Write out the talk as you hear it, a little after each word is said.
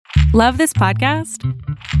Love this podcast?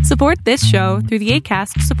 Support this show through the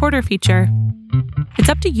Acast supporter feature. It's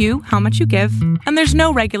up to you how much you give, and there's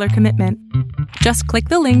no regular commitment. Just click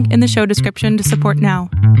the link in the show description to support now.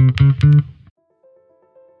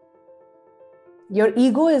 Your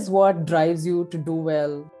ego is what drives you to do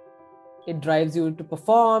well. It drives you to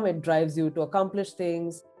perform. It drives you to accomplish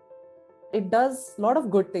things. It does a lot of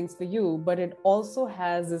good things for you, but it also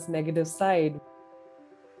has this negative side.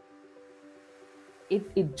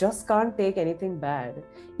 It just can't take anything bad.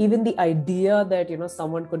 Even the idea that,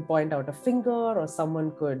 someone could point out a finger or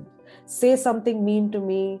someone could say something mean to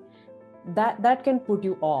me, that can put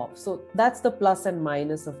you off. So that's the plus and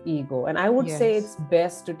minus of ego. And I would say it's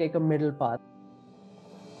best to take a middle path.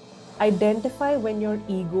 Identify when your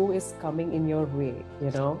ego is coming in your way,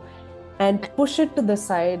 and push it to the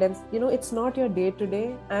side. And, it's not your day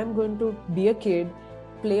today. I'm going to be a kid,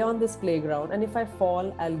 play on this playground. And if I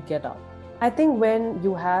fall, I'll get up. I think when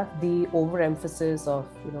you have the overemphasis of,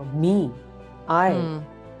 me,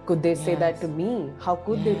 could they say that to me? How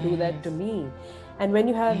could they do that to me? And when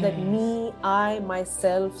you have that me, I,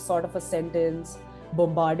 myself sort of a sentence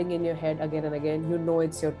bombarding in your head again and again,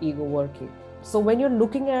 it's your ego working. So when you're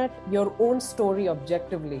looking at your own story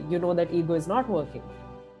objectively, you know that ego is not working.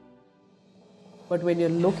 But when you're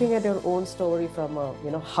looking at your own story from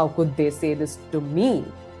how could they say this to me?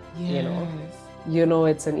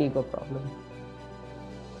 It's an ego problem.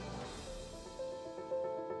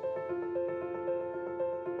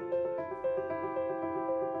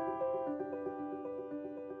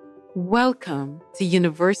 Welcome to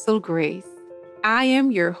Universal Grace. I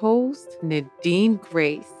am your host, Nadine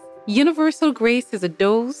Grace. Universal Grace is a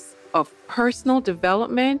dose of personal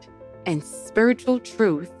development and spiritual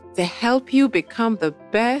truth to help you become the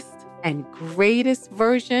best and greatest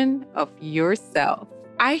version of yourself.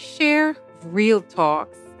 I share real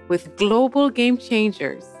talks with global game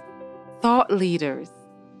changers, thought leaders,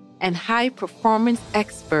 and high-performance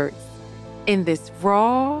experts in this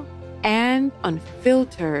raw and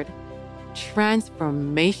unfiltered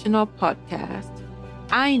transformational podcast.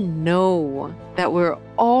 I know that we're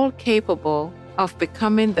all capable of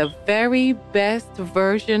becoming the very best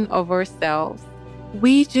version of ourselves.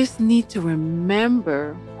 We just need to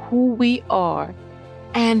remember who we are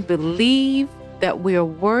and believe that we are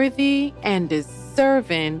worthy and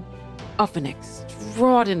deserving of an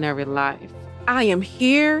extraordinary life. I am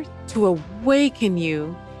here to awaken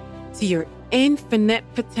you to your infinite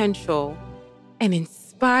potential and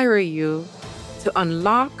inspire you to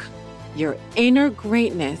unlock your inner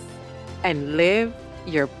greatness and live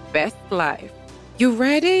your best life. You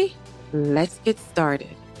ready? Let's get started.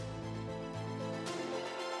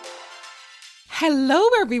 Hello,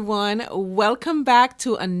 everyone. Welcome back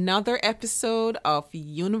to another episode of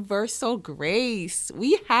Universal Grace.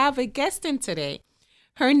 We have a guest in today.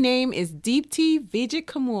 Her name is Deepti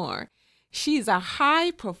Vijayakumar. She is a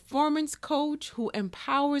high-performance coach who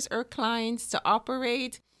empowers her clients to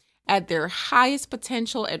operate at their highest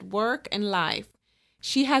potential at work and life.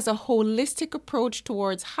 She has a holistic approach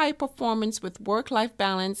towards high performance with work-life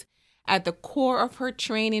balance at the core of her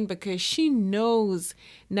training because she knows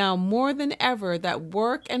now more than ever that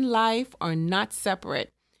work and life are not separate.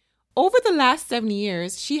 Over the last 7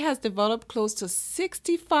 years, she has developed close to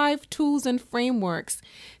 65 tools and frameworks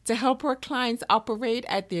to help her clients operate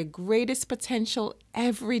at their greatest potential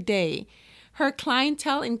every day. Her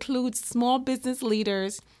clientele includes small business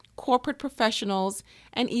leaders, corporate professionals,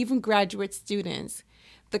 and even graduate students.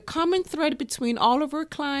 The common thread between all of her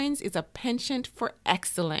clients is a penchant for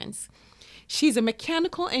excellence. She's a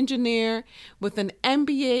mechanical engineer with an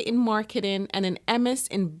MBA in marketing and an MS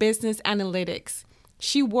in business analytics.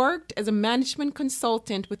 She worked as a management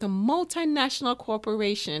consultant with a multinational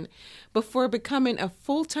corporation before becoming a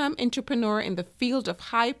full-time entrepreneur in the field of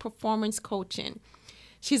high-performance coaching.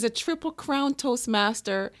 She's a Triple Crown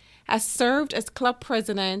Toastmaster, has served as club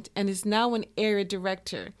president, and is now an area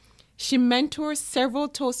director. She mentors several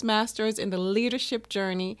Toastmasters in the leadership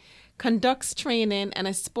journey, conducts training, and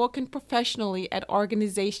has spoken professionally at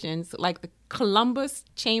organizations like the Columbus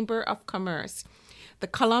Chamber of Commerce, the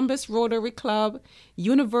Columbus Rotary Club,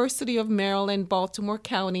 University of Maryland, Baltimore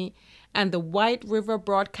County, and the White River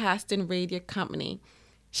Broadcasting Radio Company.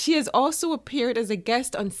 She has also appeared as a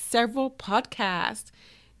guest on several podcasts.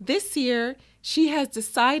 This year, she has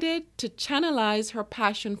decided to channelize her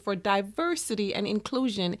passion for diversity and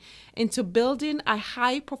inclusion into building a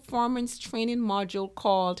high-performance training module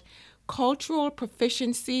called Cultural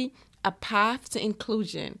Proficiency, A Path to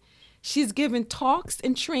Inclusion. She's given talks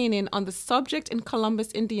and training on the subject in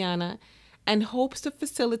Columbus, Indiana, and hopes to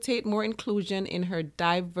facilitate more inclusion in her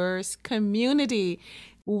diverse community.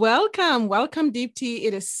 Welcome, welcome, Deepti.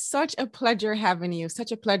 It is such a pleasure having you.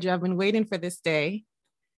 Such a pleasure. I've been waiting for this day.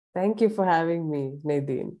 Thank you for having me,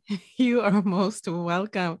 Nadine. You are most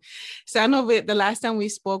welcome. So I know the last time we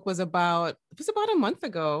spoke was about a month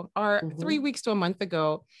ago, or 3 weeks to a month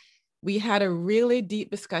ago. We had a really deep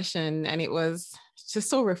discussion and it was just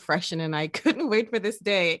so refreshing and I couldn't wait for this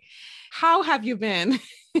day. How have you been?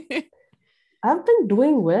 I've been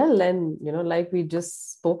doing well. And, like we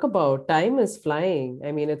just spoke about, time is flying.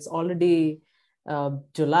 I mean, it's already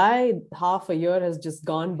July, half a year has just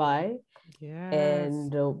gone by. Yes.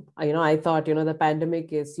 And, I thought, the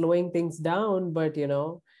pandemic is slowing things down, but,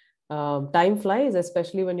 time flies,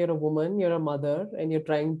 especially when you're a woman, you're a mother, and you're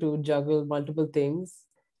trying to juggle multiple things.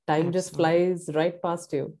 Time just flies right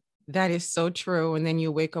past you. That is so true. And then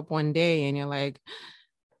you wake up one day and you're like,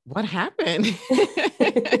 what happened?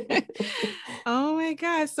 Oh my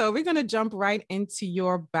God. So we're going to jump right into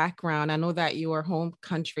your background. I know that your home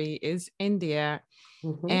country is India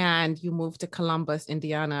and you moved to Columbus,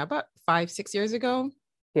 Indiana about 5-6 years ago.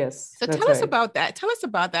 Yes. So tell us about that. Tell us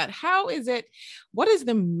about that. How is it? What is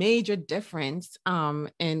the major difference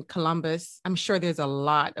in Columbus? I'm sure there's a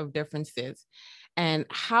lot of differences. And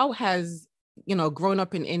how has, growing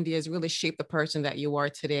up in India has really shaped the person that you are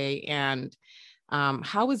today? And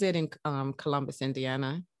how is it in Columbus,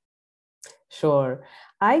 Indiana? Sure.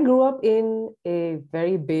 I grew up in a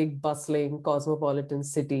very big, bustling, cosmopolitan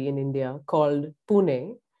city in India called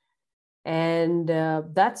Pune. And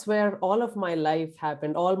that's where all of my life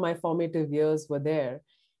happened. All my formative years were there.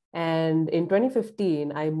 And in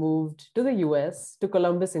 2015, I moved to the US, to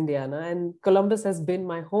Columbus, Indiana. And Columbus has been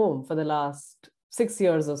my home for the last 6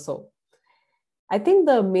 years or so. I think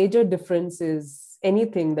the major difference is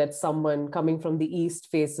anything that someone coming from the East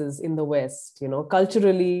faces in the West,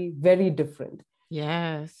 culturally very different.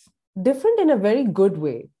 Yes. Different in a very good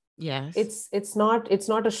way. Yes. It's not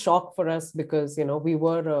a shock for us because, we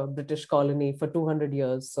were a British colony for 200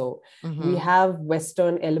 years. So we have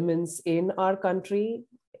Western elements in our country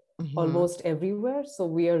almost everywhere. So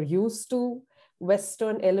we are used to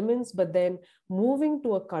Western elements, but then moving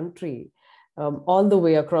to a country all the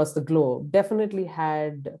way across the globe definitely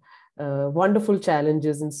had wonderful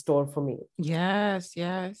challenges in store for me. Yes,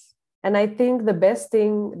 yes. And I think the best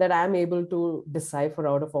thing that I'm able to decipher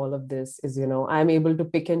out of all of this is, I'm able to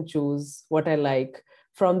pick and choose what I like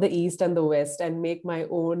from the East and the West and make my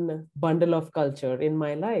own bundle of culture in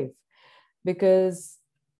my life. Because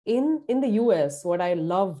in the US, what I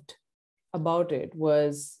loved about it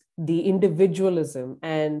was the individualism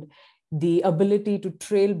and the ability to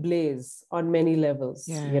trailblaze on many levels.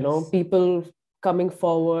 Yes. People coming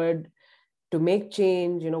forward to make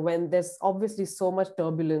change, when there's obviously so much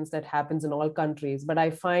turbulence that happens in all countries. But I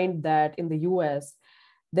find that in the US,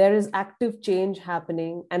 there is active change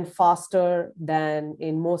happening and faster than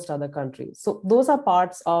in most other countries. So those are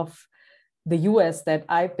parts of the US that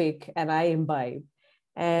I pick and I imbibe.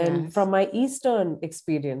 And from my Eastern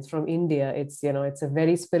experience from India, it's a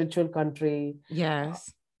very spiritual country.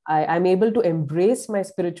 Yes. I'm able to embrace my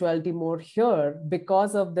spirituality more here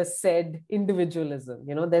because of the said individualism,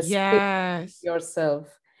 there's yourself.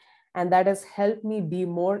 And that has helped me be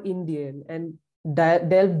more Indian and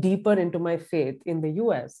delve deeper into my faith in the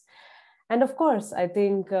US. And of course, I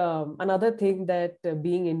think another thing that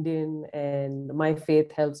being Indian and my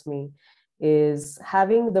faith helps me is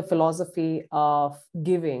having the philosophy of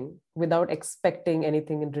giving without expecting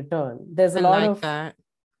anything in return. There's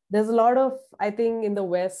a lot of, I think in the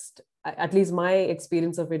West, at least my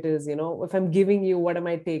experience of it is, if I'm giving you, what am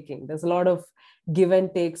I taking? There's a lot of give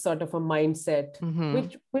and take sort of a mindset,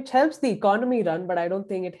 which helps the economy run, but I don't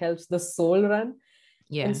think it helps the soul run.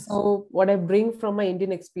 Yes. And so what I bring from my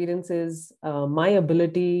Indian experience is my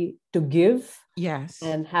ability to give. Yes.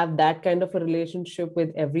 And have that kind of a relationship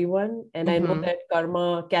with everyone. And I know that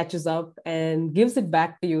karma catches up and gives it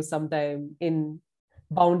back to you sometime in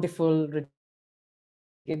bountiful return.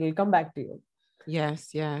 It will come back to you. Yes,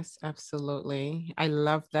 yes, absolutely. I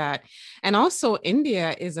love that. And also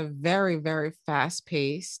India is a very, very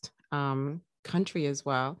fast-paced country as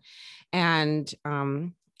well. And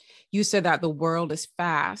you said that the world is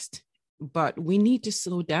fast, but we need to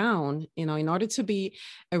slow down, in order to be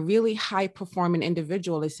a really high performing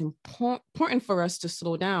individual. It's important for us to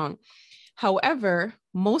slow down. However,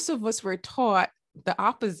 most of us were taught the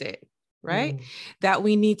opposite, right? That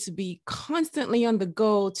we need to be constantly on the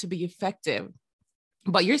go to be effective.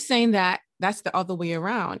 But you're saying that that's the other way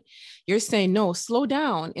around. You're saying, no, slow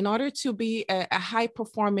down. In order to be a high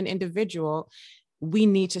performing individual, we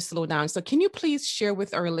need to slow down. So can you please share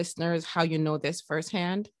with our listeners how you know this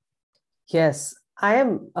firsthand? Yes, I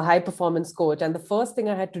am a high performance coach. And the first thing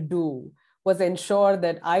I had to do was ensure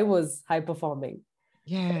that I was high performing.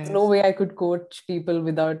 There's no Yes. way I could coach people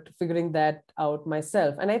without figuring that out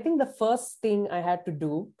myself. And I think the first thing I had to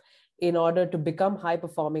do in order to become high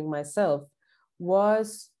performing myself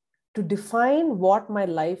was to define what my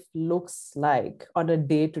life looks like on a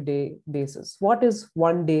day to day basis. What is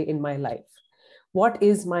one day in my life? What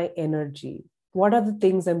is my energy? What are the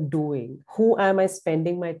things I'm doing? Who am I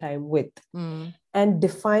spending my time with? Mm. And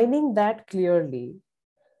defining that clearly,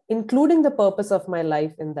 including the purpose of my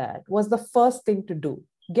life in that, was the first thing to do.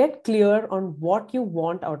 Get clear on what you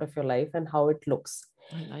want out of your life and how it looks.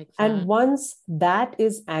 I like And that. once that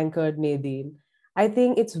is anchored, Nadine, I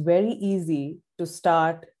think it's very easy to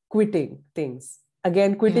start quitting things.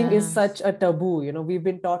 Again, quitting is Yes. such a taboo. We've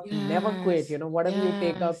been taught never quit. Yes. Whatever you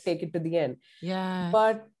take up, Yes. take it to the end. Yes.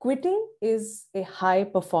 But quitting is a high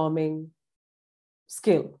performing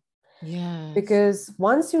skill, Yes. because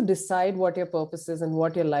once you decide what your purpose is and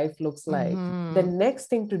what your life looks like, the Mm-hmm. next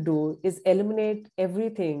thing to do is eliminate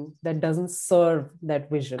everything that doesn't serve that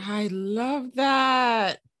vision. I love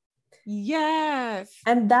that. Yes.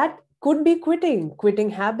 And that could be quitting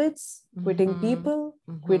habits, quitting Mm-hmm. people,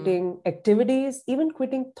 Mm-hmm. quitting activities, even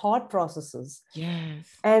quitting thought processes. Yes.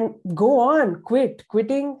 And go on,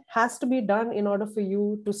 quitting has to be done in order for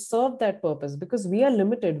you to serve that purpose, because we are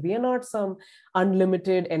limited. We are not some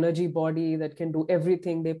unlimited energy body that can do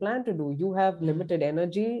everything they plan to do. You have Yeah. limited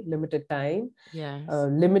energy, limited time, Yes.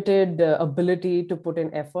 limited ability to put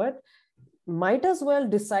in effort. Might as well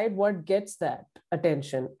decide what gets that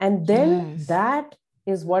attention, and then Yes. that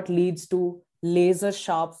is what leads to laser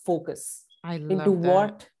sharp focus I into love that.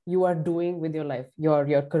 what you are doing with your life,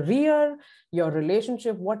 your career, your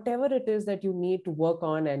relationship, whatever it is that you need to work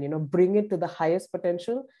on, and bring it to the highest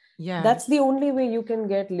potential. That's Yes. the only way you can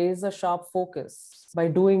get laser sharp focus, by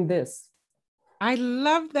doing this. I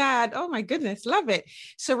love that. Oh my goodness, love it.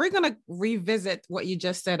 So we're gonna revisit what you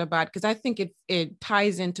just said about, because I think it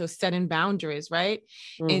ties into setting boundaries, right?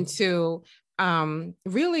 Mm. Into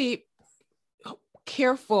really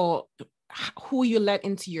careful who you let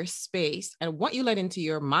into your space and what you let into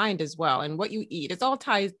your mind as well, and what you eat. It's all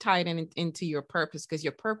tied into your purpose, because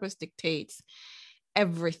your purpose dictates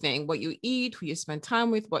everything: what you eat, who you spend time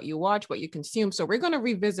with, what you watch, what you consume. So we're going to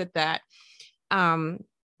revisit that.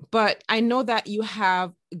 But I know that you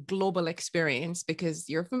have global experience because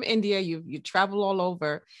you're from India, you travel all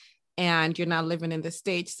over, and you're now living in the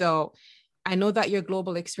States. So I know that your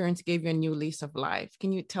global experience gave you a new lease of life.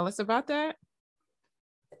 Can you tell us about that?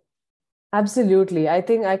 Absolutely. I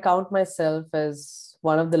think I count myself as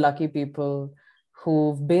one of the lucky people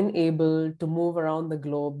who've been able to move around the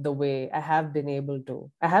globe the way I have been able to.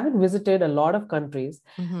 I haven't visited a lot of countries,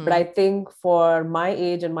 but Mm-hmm. I think for my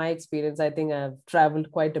age and my experience, I think I've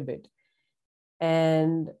traveled quite a bit.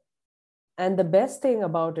 And the best thing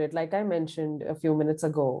about it, like I mentioned a few minutes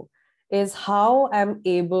ago, is how I'm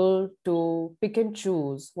able to pick and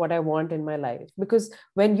choose what I want in my life. Because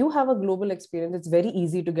when you have a global experience, it's very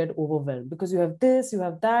easy to get overwhelmed, because you have this, you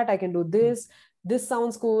have that, I can do this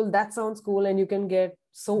sounds cool, that sounds cool, and you can get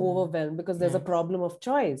so overwhelmed because there's a Yes. problem of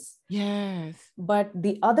choice. Yes. But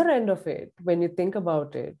the other end of it, when you think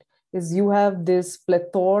about it, is you have this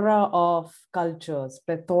plethora of cultures,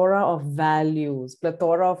 plethora of values,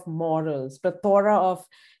 plethora of morals, plethora of,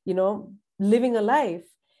 living a life.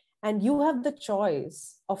 And you have the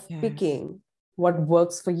choice of Yes. picking what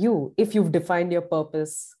works for you if you've defined your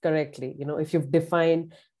purpose correctly. If you've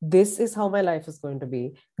defined, this is how my life is going to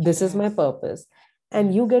be, this is my Yes. purpose.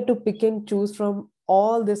 And you Yes. get to pick and choose from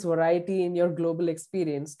all this variety in your global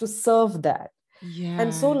experience to serve that.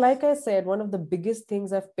 And so, Yes. like I said, one of the biggest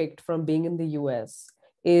things I've picked from being in the US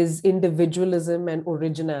is individualism and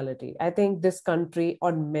originality. I think this country,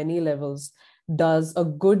 on many levels, does a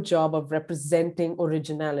good job of representing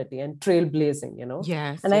originality and trailblazing.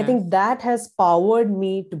 Yes. And I Yes. think that has powered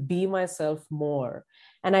me to be myself more.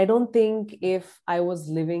 And I don't think if I was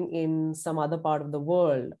living in some other part of the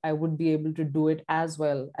world, I would be able to do it as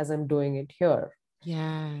well as I'm doing it here.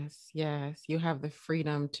 Yes. Yes. You have the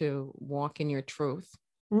freedom to walk in your truth.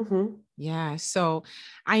 Mm-hmm. Yeah. So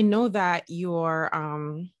I know that you're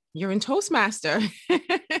in Toastmaster.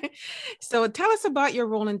 So tell us about your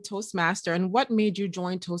role in Toastmaster and what made you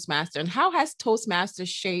join Toastmaster, and how has Toastmaster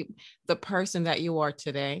shaped the person that you are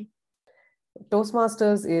today?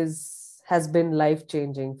 Toastmasters has been life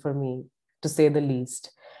changing for me, to say the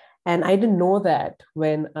least. And I didn't know that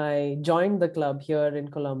when I joined the club here in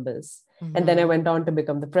Columbus. And then I Mm-hmm. went on to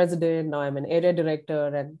become the president. Now I'm an area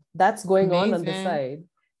director, and that's going on the Amazing. side.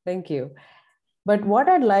 Thank you. But what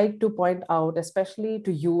I'd like to point out, especially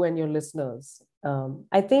to you and your listeners,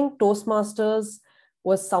 I think Toastmasters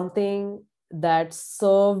was something that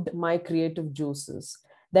served my creative juices,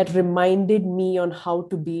 that reminded me on how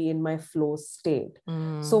to be in my flow state.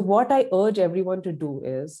 So what I urge everyone to do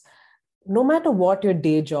is, no matter what your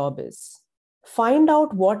day job is, find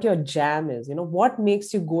out what your jam is. What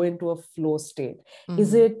makes you go into a flow state.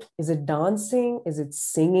 Is it dancing? Is it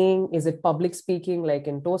singing? Is it public speaking like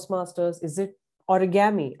in Toastmasters? Is it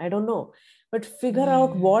origami? I don't know. But figure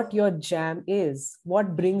out what your jam is,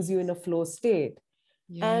 what brings you in a flow state,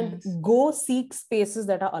 and go seek spaces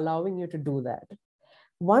that are allowing you to do that.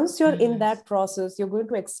 Once you're in that process, you're going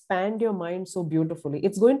to expand your mind so beautifully.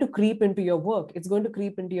 It's going to creep into your work. It's going to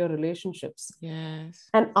creep into your relationships. Yes.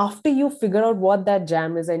 And after you figure out what that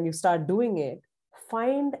jam is and you start doing it,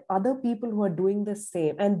 find other people who are doing the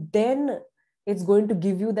same. And then it's going to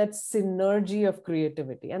give you that synergy of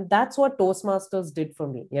creativity. And that's what Toastmasters did for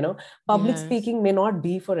me. Public speaking may not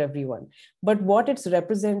be for everyone, but what it's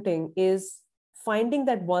representing is finding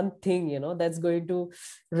that one thing, that's going to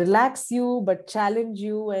relax you, but challenge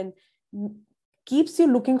you and keeps you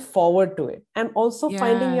looking forward to it. And also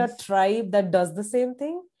finding your tribe that does the same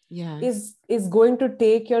thing is going to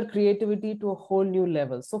take your creativity to a whole new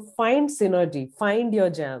level. So find synergy, find your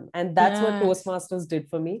jam. And that's what Toastmasters did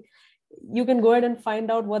for me. You can go ahead and find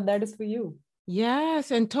out what that is for you. Yes.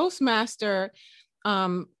 And Toastmaster,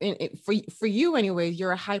 for you anyway,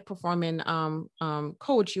 you're a high performing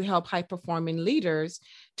coach. You help high performing leaders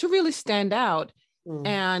to really stand out.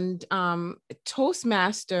 And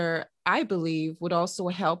Toastmaster, I believe, would also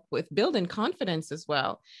help with building confidence as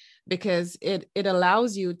well, because it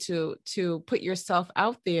allows you to put yourself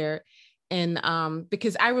out there. And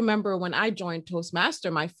because I remember when I joined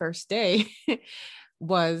Toastmaster, my first day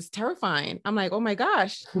was terrifying. I'm like, oh my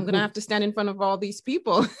gosh, I'm going to have to stand in front of all these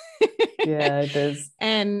people. Yeah, it is.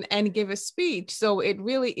 And give a speech. So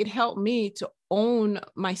it helped me to own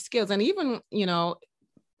my skills. And even,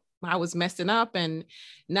 I was messing up, and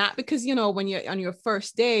not because, when you're on your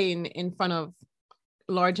first day in front of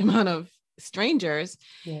a large amount of strangers,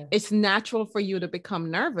 it's natural for you to become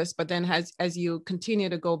nervous. But then as you continue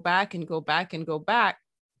to go back and go back and go back,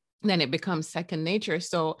 then it becomes second nature.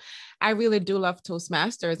 So I really do love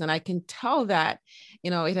Toastmasters. And I can tell that,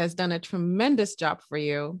 it has done a tremendous job for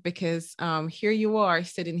you, because here you are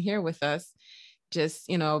sitting here with us, just,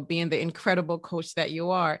 being the incredible coach that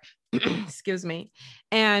you are. Excuse me.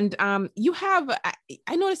 And I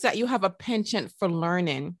noticed that you have a penchant for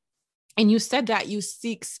learning. And you said that you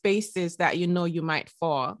seek spaces that you might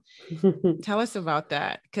fall. Tell us about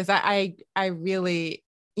that. Because I really,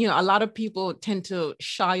 a lot of people tend to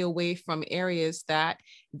shy away from areas that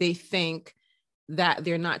they think that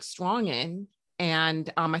they're not strong in.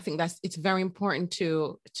 And I think it's very important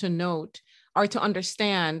to note or to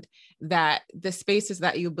understand that the spaces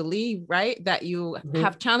that you believe, right, that you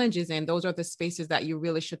have challenges in, those are the spaces that you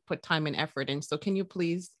really should put time and effort in. So can you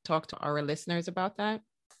please talk to our listeners about that?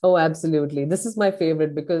 Oh, absolutely. This is my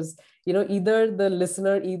favorite because, either the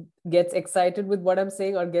listener gets excited with what I'm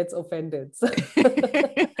saying or gets offended. So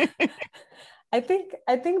I think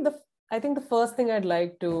the first thing I'd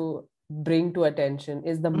like to bring to attention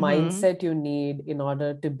is the mindset you need in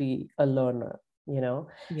order to be a learner,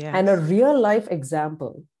 and a real life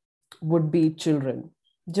example would be children.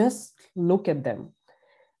 Just look at them.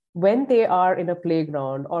 When they are in a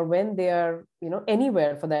playground, or when they are,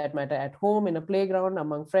 anywhere for that matter, at home, in a playground,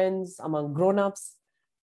 among friends, among grown-ups,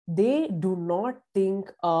 they do not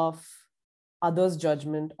think of others'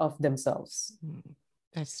 judgment of themselves.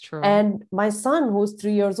 That's true. And my son, who's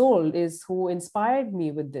 3 years old, is who inspired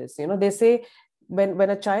me with this. They say when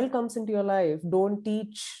a child comes into your life, don't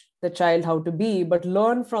teach the child how to be, but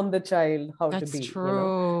learn from the child how to be. That's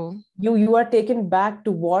true. You are taken back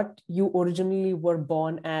to what you originally were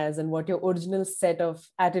born as and what your original set of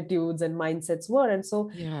attitudes and mindsets were. And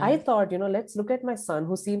so I thought, let's look at my son,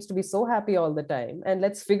 who seems to be so happy all the time, and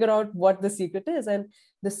let's figure out what the secret is. And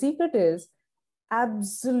the secret is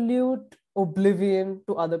absolute oblivion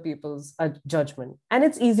to other people's judgment. And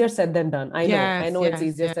it's easier said than done. I know it's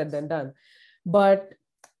easier said than done. But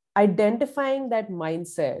identifying that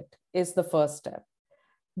mindset is the first step.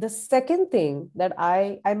 The second thing that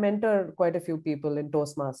I mentor quite a few people in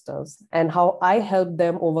Toastmasters, and how I help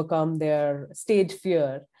them overcome their stage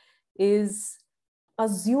fear, is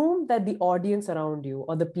assume that the audience around you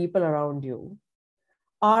or the people around you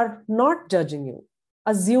are not judging you.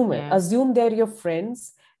 Assume it. Assume they're your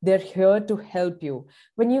friends. They're here to help you.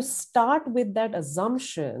 When you start with that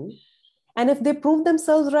assumption, and if they prove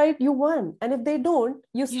themselves right, you won. And if they don't,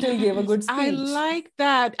 you still gave a good speech. I like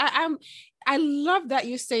that. I love that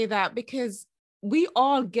you say that, because we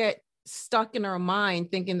all get stuck in our mind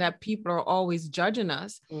thinking that people are always judging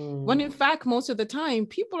us. When in fact, most of the time,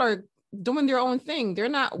 people are doing their own thing. They're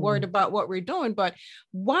not worried about what we're doing. But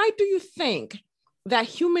why do you think that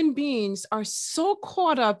human beings are so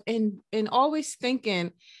caught up in always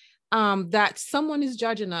thinking that someone is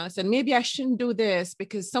judging us and maybe I shouldn't do this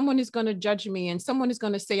because someone is going to judge me and someone is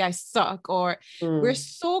going to say I suck, or we're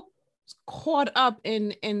so caught up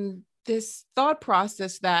in this thought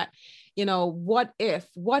process that, what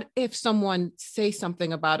if someone says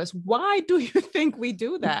something about us? Why do you think we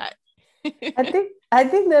do that? I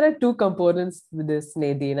think there are two components to this,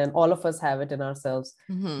 Nadine, and all of us have it in ourselves.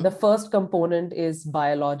 Mm-hmm. The first component is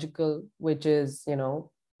biological, which is,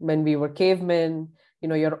 when we were cavemen,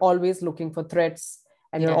 you're always looking for threats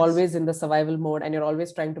and you're Yes. always in the survival mode and you're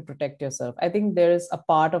always trying to protect yourself. I think there's a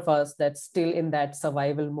part of us that's still in that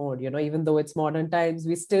survival mode, even though it's modern times,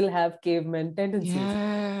 we still have caveman tendencies.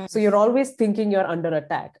 Yes. So you're always thinking you're under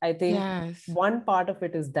attack. I think Yes. one part of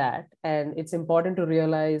it is that, and it's important to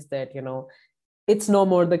realize that, it's no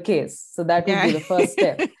more the case. So that would be the first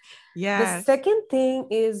step. Yes. The second thing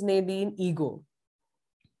is, Nadine, ego.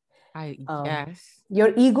 Yes.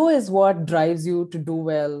 Your ego is what drives you to do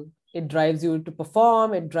well. It drives you to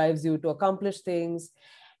perform. It drives you to accomplish things.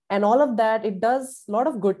 And all of that, it does a lot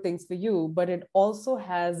of good things for you, but it also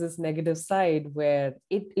has this negative side where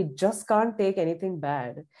it just can't take anything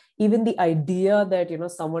bad. Even the idea that,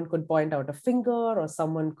 someone could point out a finger or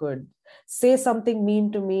someone could say something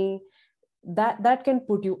mean to me, that can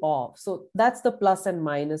put you off. So that's the plus and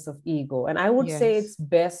minus of ego. And I would say Yes. it's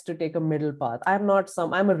best to take a middle path. I'm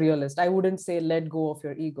a realist. I wouldn't say let go of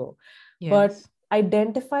your ego, but Yes.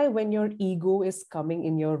 identify when your ego is coming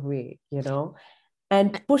in your way,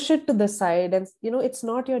 and push it to the side. And, it's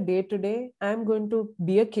not your day today. I'm going to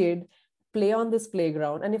be a kid, play on this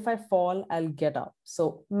playground. And if I fall, I'll get up.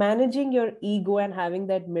 So managing your ego and having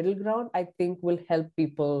that middle ground, I think will help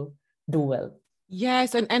people do well.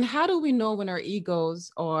 Yes. And how do we know when our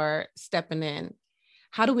egos are stepping in?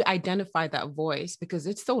 How do we identify that voice? Because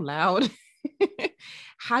it's so loud.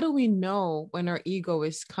 How do we know when our ego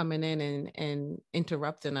is coming in and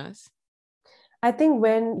interrupting us? I think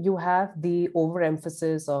when you have the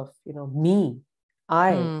overemphasis of, me,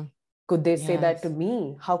 could they say that to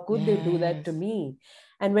me? How could they do that to me?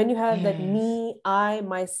 And when you have that me, I,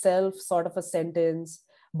 myself sort of a sentence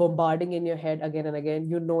bombarding in your head again and again,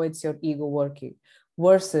 it's your ego working.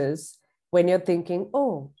 Versus when you're thinking,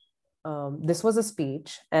 this was a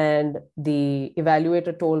speech and the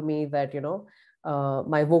evaluator told me that,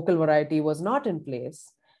 my vocal variety was not in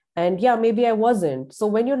place. And yeah, maybe I wasn't. So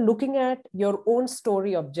when you're looking at your own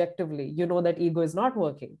story objectively, that ego is not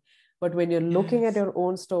working. But when you're looking at your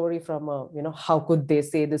own story from how could they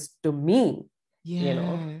say this to me?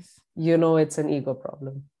 Yes. It's an ego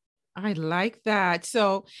problem. I like that.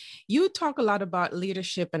 So you talk a lot about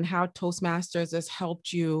leadership and how Toastmasters has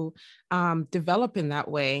helped you develop in that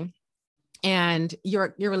way. And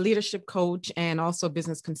you're a leadership coach and also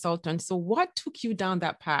business consultant. So what took you down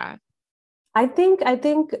that path? I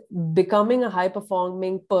think becoming a high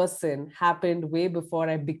performing person happened way before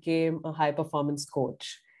I became a high performance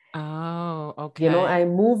coach. Oh, okay. I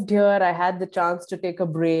moved here. I had the chance to take a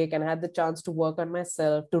break and had the chance to work on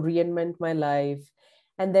myself, to reinvent my life.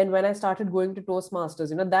 And then when I started going to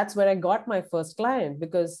Toastmasters, that's where I got my first client,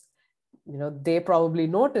 because, they probably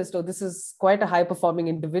noticed, oh, this is quite a high performing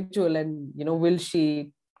individual and, will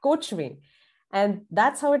she coach me? And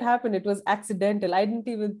that's how it happened. It was accidental. I didn't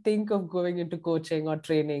even think of going into coaching or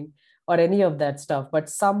training or any of that stuff, but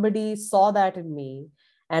somebody saw that in me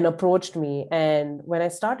and approached me. And when I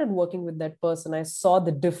started working with that person, I saw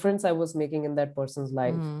the difference I was making in that person's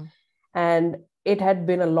life. And it had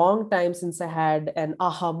been a long time since I had an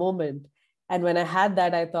aha moment. And when I had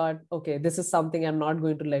that, I thought, okay, this is something I'm not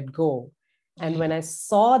going to let go. And when I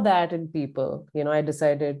saw that in people, I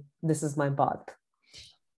decided this is my path.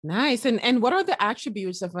 Nice. And what are the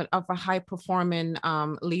attributes of a high performing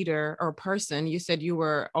leader or person? You said you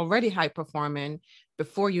were already high performing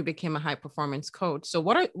before you became a high performance coach. So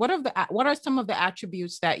what are some of the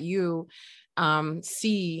attributes that you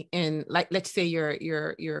see in, like, let's say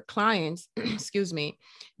your clients, excuse me,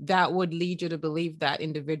 that would lead you to believe that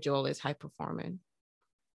individual is high performing?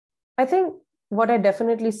 I think what I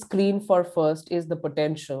definitely screen for first is the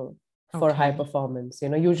potential for high performance.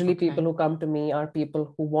 Usually people who come to me are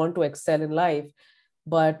people who want to excel in life,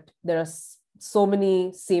 but there are so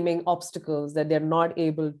many seeming obstacles that they're not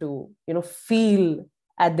able to, feel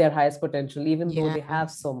at their highest potential, even though they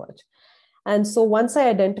have so much. And so once I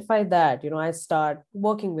identify that, I start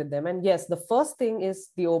working with them. And yes, the first thing is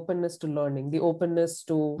the openness to learning, the openness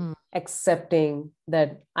to accepting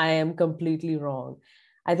that I am completely wrong.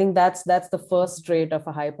 I think that's the first trait of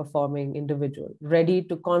a high performing individual, ready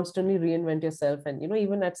to constantly reinvent yourself and,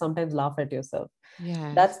 even at sometimes laugh at yourself.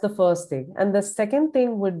 That's Yes. the first thing. And the second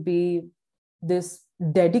thing would be this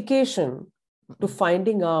dedication to Mm-mm.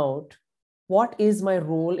 finding out what is my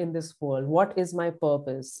role in this world, what is my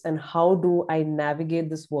purpose, and how do I navigate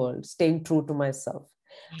this world, staying true to myself.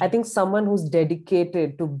 I think Yes. someone who's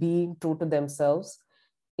dedicated to being true to themselves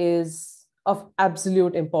is of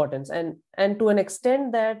absolute importance, and to an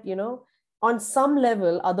extent that, on some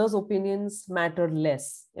level others opinions matter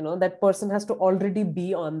less. That person has to already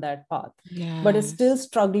be on that path, but is still Yes.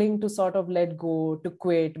 struggling to sort of let go, to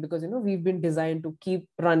quit, because we've been designed to keep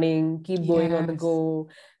running, keep going on the Yes. go.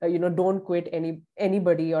 Don't quit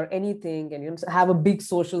anybody or anything, and have a big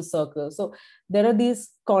social circle. So there are these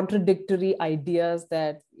contradictory ideas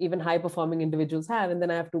that even high performing individuals have, and then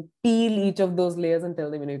I have to peel each of those layers and tell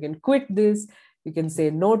them, you can quit this, you can say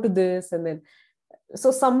no to this, and then, so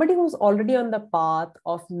somebody who's already on the path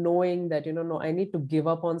of knowing that, no, I need to give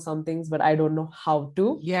up on some things, but I don't know how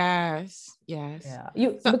to. Yes. Yes. Yeah,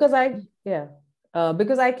 you So, because I yeah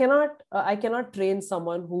because I cannot train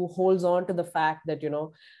someone who holds on to the fact that,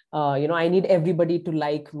 I need everybody to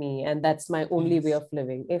like me, and that's my only way yes. of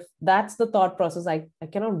living. If that's the thought process, I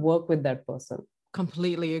cannot work with that person.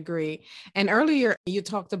 Completely agree. And earlier you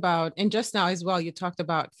talked about, and just now as well, you talked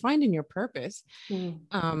about finding your purpose. Mm,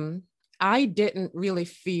 Um, I didn't really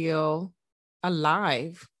feel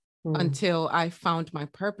alive mm, until I found my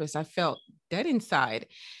purpose. I felt dead inside.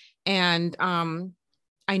 And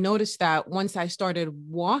I noticed that once I started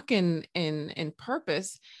walking in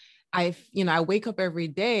purpose, I wake up every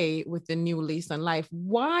day with a new lease on life.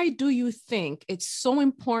 Why do you think it's so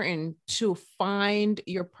important to find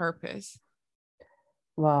your purpose?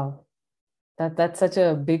 wow, that's such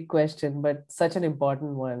a big question, but such an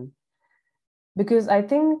important one, because I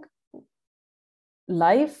think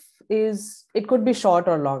life is, it could be short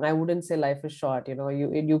or long. I wouldn't say life is short.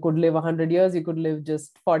 You could live 100 years, you could live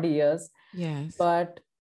just 40 years, Yes. but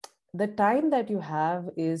the time that you have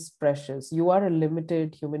is precious. You are a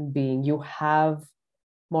limited human being. You have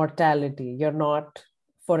mortality. You're not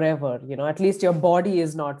forever. At least your body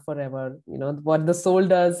is not forever. What the soul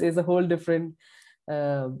does is a whole different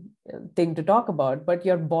thing to talk about, but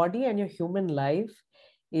your body and your human life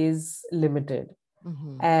is limited,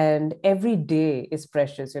 Mm-hmm. and every day is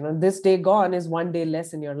precious. This day gone is one day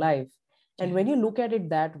less in your life. And when you Yes. look at it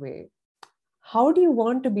that way, how do you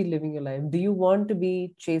want to be living your life? Do you want to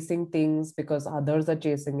be chasing things because others are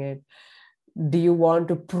chasing it? Do you want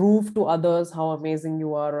to prove to others how amazing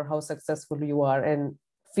you are or how successful you are, and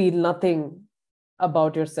feel nothing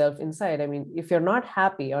about yourself inside? I mean, if you're not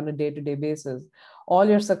happy on a day-to-day basis, all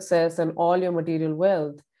your success and all your material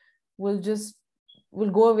wealth will just will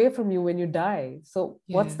go away from you when you die. So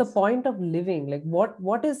what's the Yes. point of living? Like,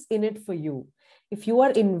 what is in it for you? If you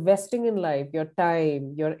are investing in life, your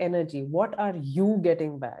time, your energy, what are you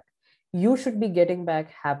getting back? You should be getting back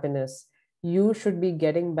happiness. You should be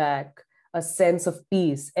getting back a sense of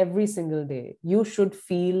peace every single day. You should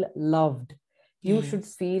feel loved. You should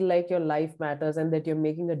Yes. feel like your life matters and that you're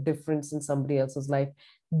making a difference in somebody else's life.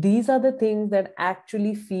 These are the things that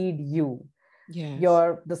actually feed you. Yes.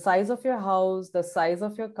 Your The size of your house, the size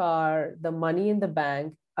of your car, the money in the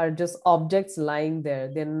bank are just objects lying there.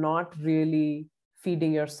 They're not really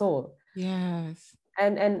feeding your soul. Yes.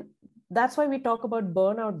 And that's why we talk about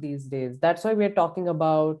burnout these days. That's why we're talking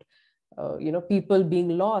about people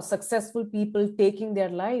being lost, successful people taking their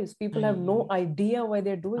lives. People have no I idea why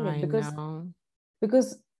they're doing it, I because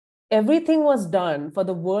know. everything was done for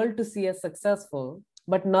the world to see as successful,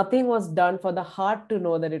 but nothing was done for the heart to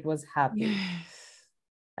know that it was happy. Yes.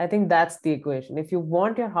 I think that's the equation. If you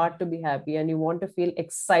want your heart to be happy and you want to feel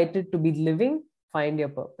excited to be living, find your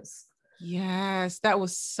purpose. Yes, that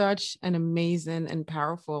was such an amazing and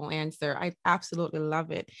powerful answer. I absolutely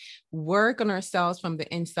love it. Work on ourselves from the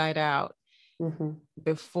inside out Mhm.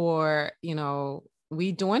 before,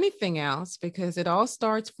 we do anything else, because it all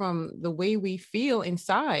starts from the way we feel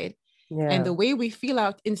inside. And Yeah. the way we feel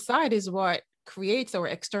out inside is what creates our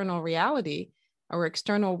external reality, our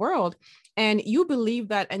external world. And you believe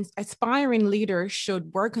that an aspiring leader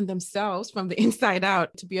should work on themselves from the inside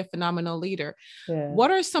out to be a phenomenal leader. Yeah.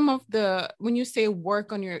 What are some of when you say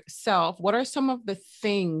work on yourself, what are some of the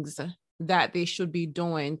things that they should be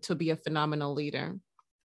doing to be a phenomenal leader?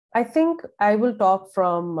 I think I will talk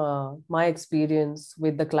from my experience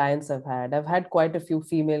with the clients I've had. I've had quite a few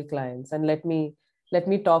female clients, and let me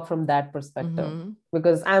talk from that perspective, Mm-hmm.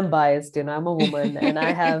 because I'm biased. I'm a woman, and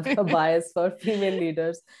I have a bias for female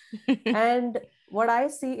leaders. And what I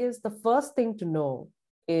see is, the first thing to know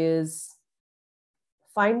is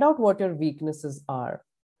find out what your weaknesses are.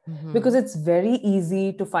 because it's very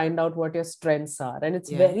easy to find out what your strengths are, and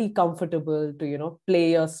it's Yeah. very comfortable to,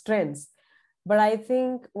 play your strengths. But I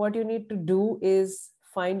think what you need to do is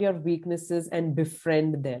find your weaknesses and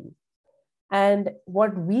befriend them. And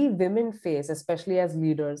what we women face, especially as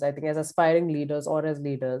leaders, I think as aspiring leaders or as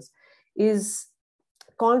leaders, is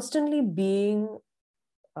constantly being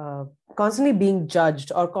uh, constantly being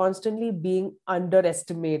judged or constantly being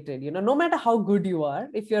underestimated. No matter how good you are,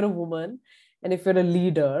 if you're a woman and if you're a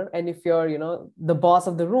leader and if you're, the boss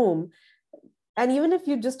of the room, and even if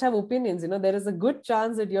you just have opinions, there is a good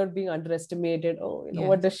chance that you're being underestimated. Oh,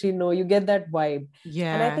 what Yes. does she know? You get that vibe.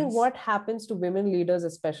 And I think Yes. what happens to women leaders,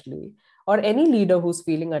 especially, or any leader who's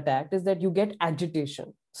feeling attacked, is that you get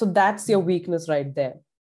agitation. So that's your weakness right there.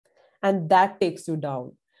 And that takes you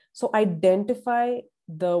down. So identify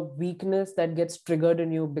the weakness that gets triggered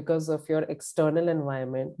in you because of your external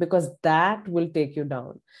environment, because that will take you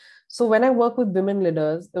down. So when I work with women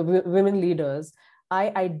leaders,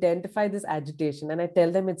 I identify this agitation and I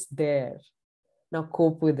tell them it's there. Now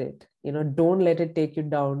cope with it. Don't let it take you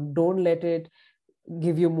down. Don't let it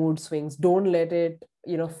give you mood swings. Don't let it,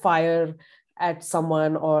 fire at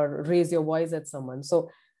someone or raise your voice at someone. So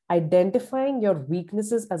identifying your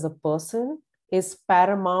weaknesses as a person is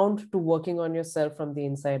paramount to working on yourself from the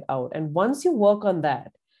inside out. And once you work on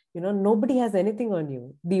that, nobody has anything on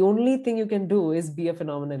you. The only thing you can do is be a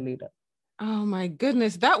phenomenal leader. Oh my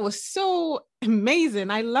goodness, that was so amazing.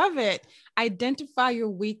 I love it. Identify your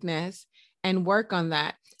weakness and work on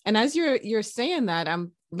that. And as you're saying that,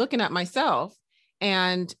 I'm looking at myself,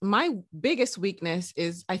 and my biggest weakness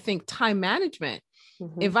is, I think, time management.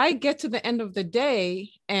 Mm-hmm. If I get to the end of the day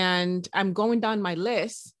and I'm going down my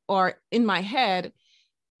list or in my head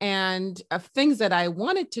and of things that I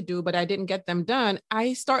wanted to do, but I didn't get them done,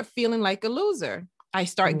 I start feeling like a loser. I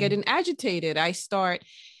start getting agitated. I start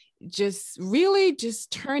just really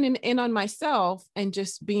just turning in on myself and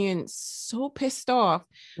just being so pissed off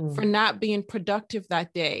for not being productive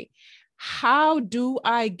that day. How do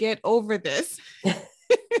I get over this?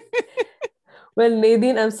 Well,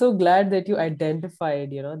 Nadine, I'm so glad that you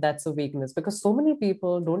identified, that's a weakness, because so many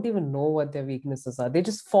people don't even know what their weaknesses are. They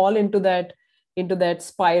just fall into that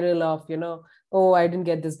spiral of, oh, I didn't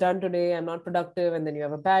get this done today, I'm not productive, and then you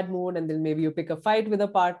have a bad mood, and then maybe you pick a fight with a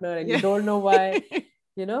partner and you don't know why.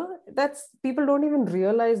 That's, people don't even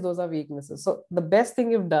realize those are weaknesses. So the best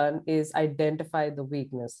thing you've done is identify the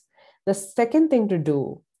weakness. The second thing to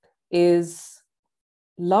do is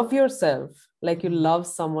love yourself like you love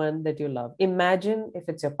someone that you love. Imagine if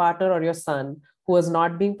it's your partner or your son who was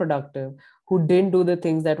not being productive, who didn't do the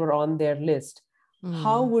things that were on their list.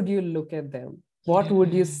 How would you look at them? What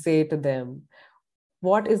would you say to them?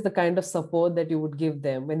 What is the kind of support that you would give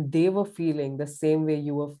them when they were feeling the same way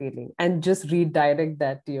you were feeling? And just redirect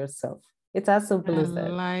that to yourself. It's as simple I as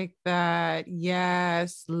that. like that.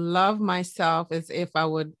 Yes. Love myself as if I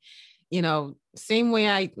would, same way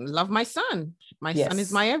I love my son. My son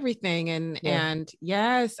is my everything. And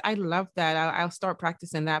yes, I love that. I'll start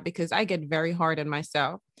practicing that, because I get very hard on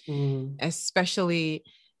myself, especially,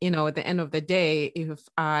 at the end of the day, if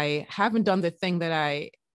I haven't done the thing that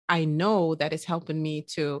I know that is helping me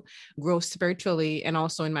to grow spiritually and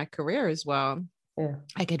also in my career as well. Yeah.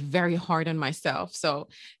 I get very hard on myself. So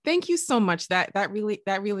thank you so much. That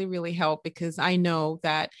really helped, because I know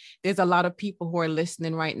that there's a lot of people who are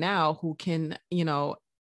listening right now who can,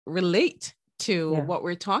 relate to what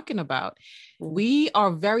we're talking about. We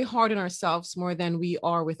are very hard on ourselves more than we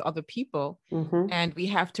are with other people. And we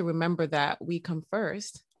have to remember that we come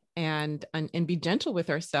first and be gentle with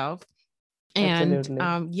ourselves. And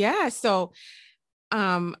so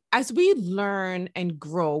as we learn and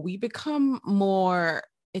grow, we become more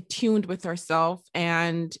attuned with ourselves,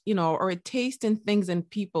 and our taste in things and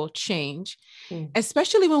people change,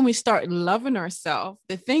 especially when we start loving ourselves.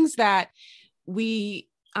 The things that we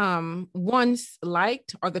once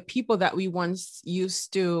liked, or the people that we once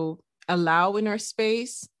used to allow in our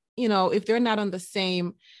space, if they're not on the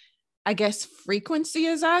same, I guess, frequency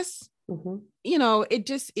as us,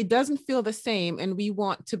 it doesn't feel the same, and we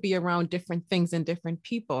want to be around different things and different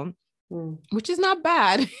people, which is not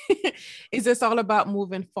bad. It's just all about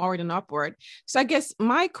moving forward and upward. So I guess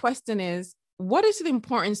my question is, what is the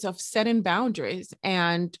importance of setting boundaries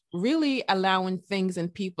and really allowing things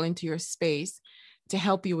and people into your space to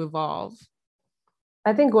help you evolve?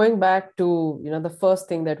 I think going back to, the first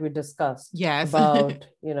thing that we discussed about,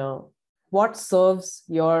 what serves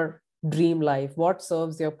your dream life, what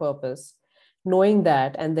serves your purpose, knowing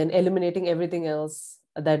that, and then eliminating everything else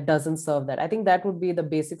that doesn't serve that. I think that would be the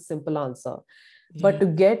basic, simple answer. But to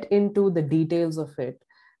get into the details of it,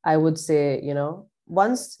 I would say,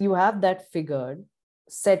 once you have that figured,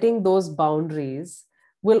 setting those boundaries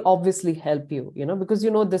will obviously help you, because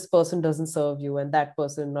this person doesn't serve you and that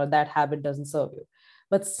person or that habit doesn't serve you.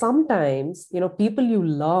 But sometimes, people you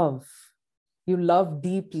love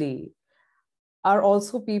deeply are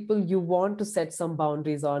also people you want to set some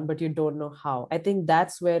boundaries on, but you don't know how. I think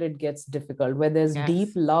that's where it gets difficult, where there's deep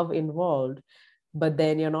Yes. love involved, but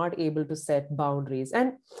then you're not able to set boundaries.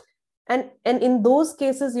 And in those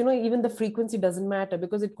cases, even the frequency doesn't matter,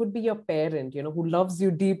 because it could be your parent, who loves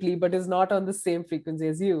you deeply but is not on the same frequency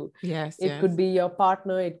as you. Yes. It Yes. could be your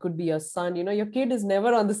partner, it could be your son. Your kid is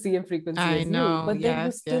never on the same frequency I as you, know. but then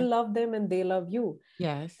you Yes. still Yes. love them and they love you.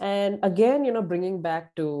 Yes. And again, bringing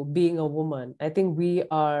back to being a woman, I think we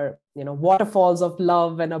are, waterfalls of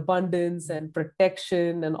love and abundance and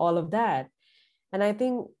protection and all of that. And I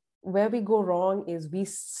think where we go wrong is we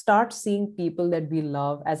start seeing people that we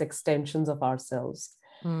love as extensions of ourselves.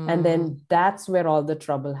 And Mm. then that's where all the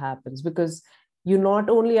trouble happens, because you not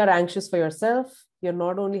only are anxious for yourself, you're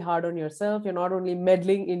not only hard on yourself, you're not only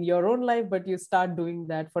meddling in your own life, but you start doing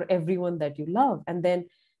that for everyone that you love. And then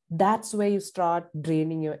that's where you start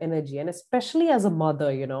draining your energy. And especially as a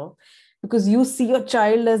mother, because you see your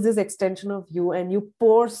child as this extension of you and you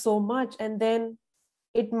pour so much, and then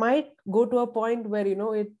it might go to a point where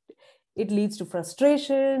it leads to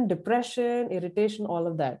frustration, depression, irritation, all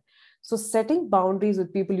of that. So setting boundaries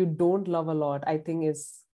with people you don't love a lot, I think,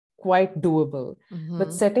 is quite doable. But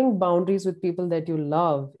Mm-hmm. setting boundaries with people that you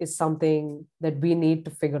love is something that we need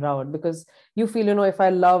to figure out, because you feel, if I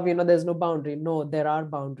love, there's no boundary. No, there are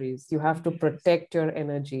boundaries. You have to Yes. protect your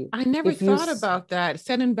energy. I never If you thought about that.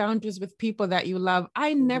 Setting boundaries with people that you love.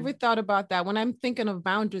 I never thought about that. When I'm thinking of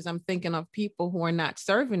boundaries, I'm thinking of people who are not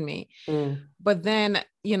serving me. Mm, But then,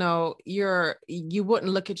 you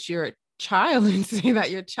wouldn't look at your child and say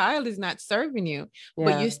that your child is not serving you,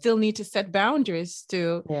 but yeah, you still need to set boundaries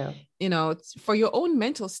to, yeah. for your own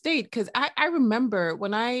mental state. Because I remember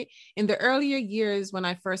in the earlier years when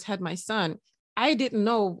I first had my son, I didn't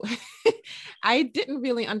know, I didn't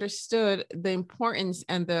really understood the importance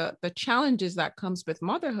and the challenges that comes with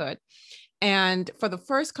motherhood. And for the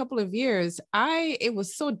first couple of years, it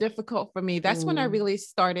was so difficult for me. That's when I Mm, really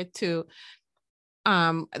started to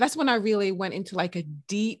that's when I really went into like a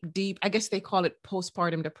deep, I guess they call it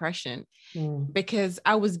postpartum depression, mm, because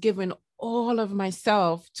I was giving all of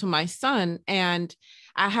myself to my son. And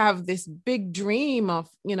I have this big dream of,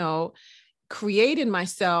 creating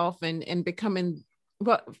myself and becoming,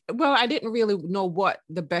 well, I didn't really know what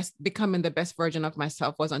becoming the best version of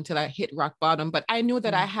myself was until I hit rock bottom. But I knew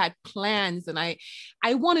that I mm, had plans, and I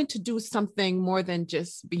wanted to do something more than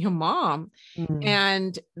just be a mom. mm,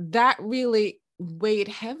 And that really weighed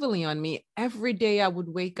heavily on me. Every day I would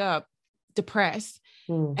wake up depressed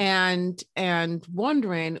mm. and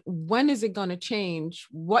wondering, when is it going to change?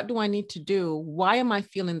 What do I need to do? Why am I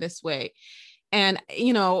feeling this way? And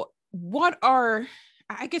I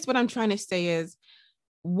guess what I'm trying to say is,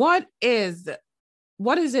 what is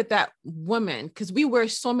it that women, because we wear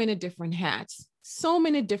so many different hats,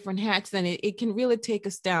 and it can really take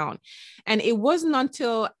us down. And it wasn't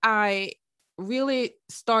until I really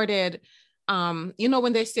started,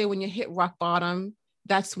 when they say when you hit rock bottom,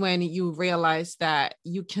 that's when you realize that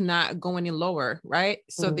you cannot go any lower, right?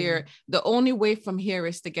 So Mm, the only way from here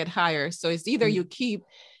is to get higher. So mm, it's either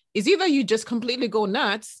you just completely go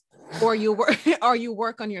nuts, or you work or you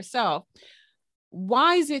work on yourself.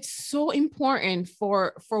 Why is it so important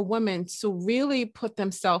for women to really put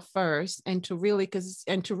themselves first, and to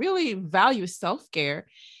really value self-care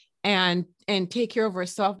and take care of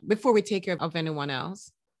ourselves before we take care of anyone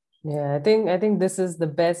else? yeah, I think this is the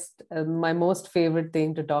best, my most favorite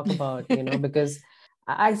thing to talk about, because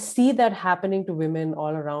I see that happening to women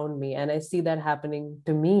all around me, and I see that happening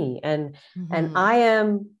to me, and Mhm. I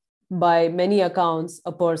am, by many accounts,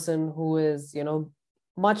 a person who is,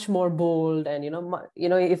 much more bold, and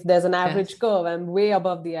if there's an average Yes. curve, I'm way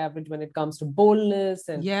above the average when it comes to boldness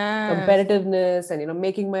and Yes. competitiveness and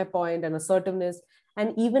making my point and assertiveness.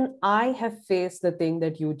 And even I have faced the thing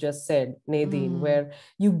that you just said, Nadine, Mm. where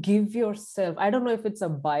you give yourself, I don't know if it's a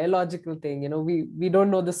biological thing, we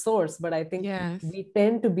don't know the source, but I think Yes. we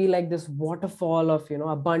tend to be like this waterfall of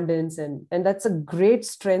abundance, and that's a great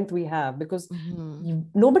strength we have, because Mhm.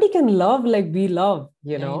 nobody can love like we love.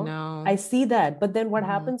 I I know. see that, but then what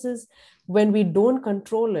Mhm. happens is, when we don't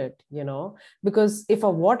control it, because if a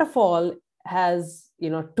waterfall has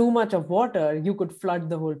too much of water, you could flood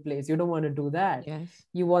the whole place. You don't want to do that. Yes.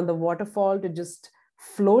 You want the waterfall to just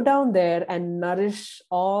flow down there and nourish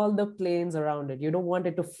all the plains around it. You don't want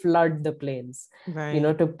it to flood the plains,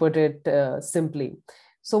 Right. to put it simply.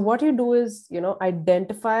 So what you do is,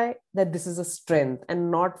 identify that this is a strength, and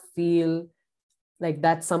not feel like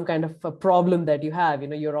that's some kind of a problem that you have,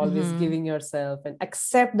 you're always Mm-hmm. giving yourself, and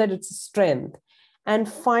accept that it's a strength, and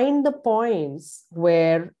find the points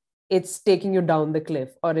where it's taking you down the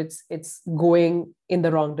cliff, or it's going in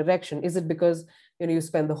the wrong direction. Is it because you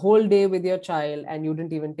spend the whole day with your child and you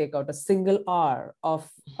didn't even take out a single hour of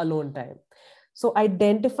alone time? So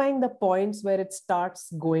identifying the points where it starts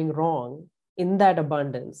going wrong in that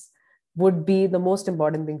abundance would be the most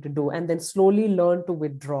important thing to do, and then slowly learn to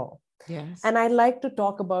withdraw. Yes. And I like to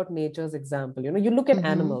talk about nature's example. You look at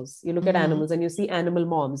Mm-hmm. animals, you look at Mm-hmm. animals and you see animal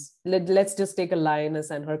moms. Let's just take a lioness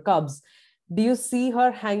and her cubs. Do you see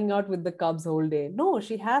her hanging out with the cubs whole day? No,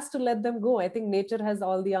 she has to let them go. I think nature has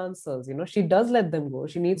all the answers. She does let them go.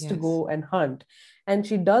 She needs to Yes. go and hunt. And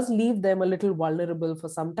she does leave them a little vulnerable for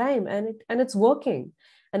some time. And it's working.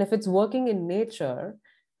 And if it's working in nature,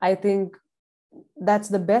 I think that's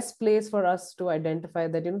the best place for us to identify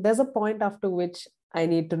that there's a point after which I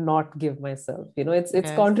need to not give myself. It's Yes.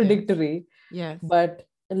 Yes. contradictory, Yes. but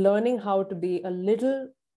learning how to be a little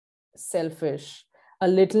selfish, a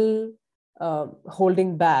little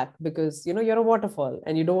holding back, because you're a waterfall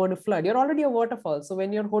and you don't want to flood. You're already a waterfall, so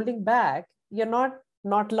when you're holding back, you're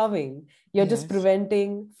not loving. You're just Yes.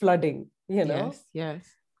 preventing flooding. Yes. Yes.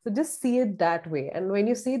 So just see it that way. And when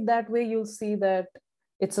you see it that way, you'll see that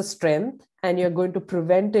it's a strength and you're going to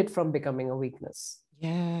prevent it from becoming a weakness.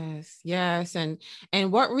 Yes. Yes.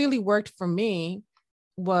 And what really worked for me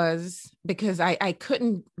was because I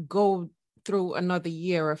couldn't go through another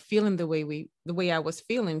year of feeling the way I was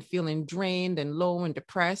feeling drained and low and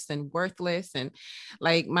depressed and worthless, and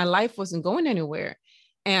like my life wasn't going anywhere.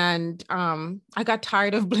 And I got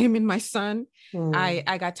tired of blaming my son. Mm.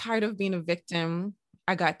 I got tired of being a victim.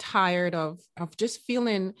 I got tired of just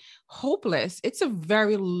feeling hopeless. It's a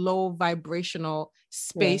very low vibrational Yeah.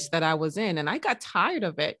 space that I was in, and I got tired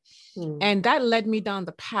of it. Mm. And that led me down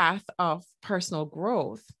the path of personal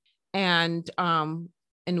growth. And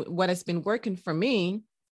what has been working for me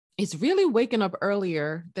is really waking up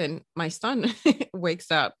earlier than my son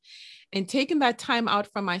wakes up, and taking that time out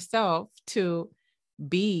for myself to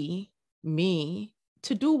be me,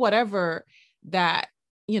 to do whatever that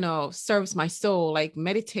serves my soul, like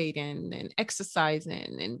meditating and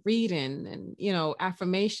exercising and reading and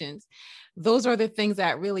affirmations. Those are the things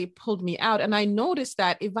that really pulled me out. And I noticed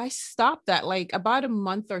that if I stopped that, like about a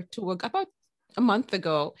month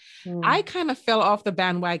ago, I kind of fell off the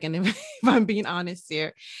bandwagon, if I'm being honest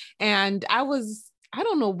here. And I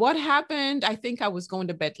don't know what happened. I think I was going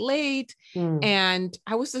to bed late, Mm. and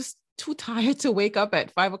I was just too tired to wake up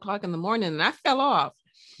at 5 o'clock in the morning, and I fell off.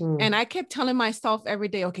 And I kept telling myself every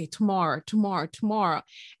day, okay, tomorrow, tomorrow, tomorrow.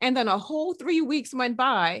 And then a whole 3 weeks went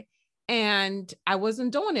by and I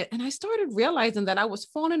wasn't doing it. And I started realizing that I was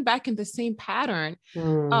falling back in the same pattern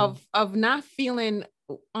of not feeling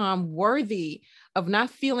worthy, of not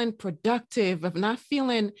feeling productive, of not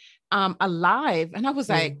feeling alive. And I was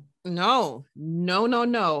like, no, no, no,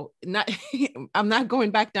 no, not, I'm not going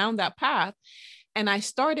back down that path. And I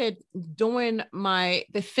started doing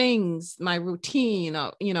the things, my routine,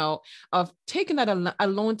 of taking that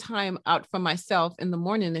alone time out for myself in the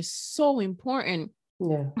morning is so important.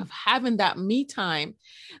 Yeah. Of having that me time,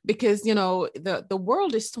 because the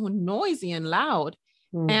world is so noisy and loud,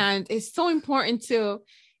 and it's so important to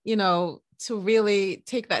really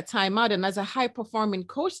take that time out. And as a high performing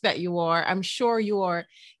coach that you are, I'm sure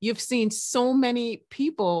you've seen so many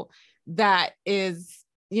people that is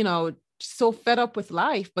so fed up with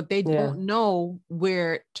life, but they don't know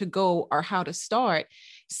where to go or how to start.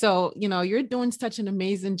 So you're doing such an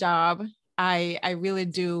amazing job. I really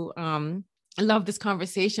do love this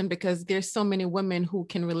conversation, because there's so many women who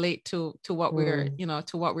can relate to what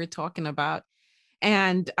we're talking about.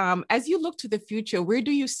 And as you look to the future, where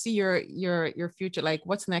do you see your future? Like,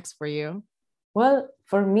 what's next for you? Well,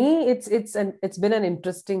 for me, it's been an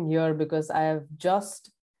interesting year, because I have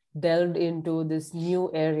just delved into this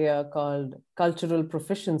new area called cultural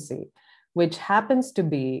proficiency, which happens to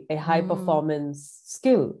be a high performance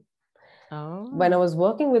skill. When I was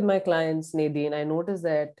working with my clients, Nadine, I noticed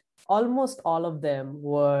that almost all of them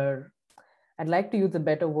were, I'd like to use a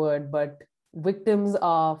better word, but victims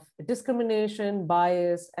of discrimination,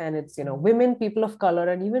 bias, and it's, women, people of color,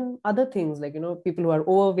 and even other things like, people who are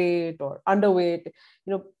overweight or underweight.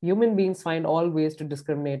 Human beings find all ways to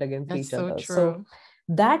discriminate against That's each so other. true. So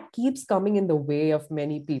that keeps coming in the way of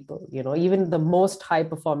many people, even the most high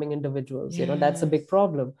performing individuals. That's a big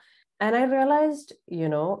problem. And I realized,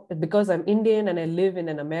 because I'm Indian and I live in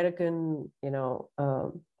an American,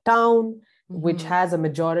 town, which has a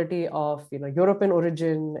majority of, European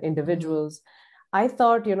origin individuals, I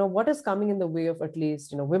thought, what is coming in the way of at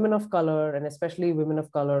least, women of color, and especially women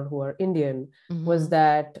of color who are Indian, was Mm-hmm.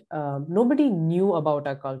 that nobody knew about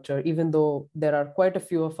our culture, even though there are quite a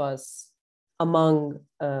few of us among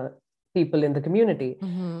people in the community.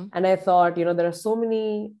 Mm-hmm. And I thought, there are so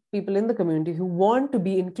many people in the community who want to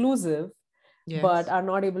be inclusive, but Yes. are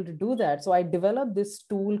not able to do that. So I developed this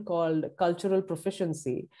tool called Cultural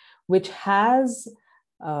Proficiency, which has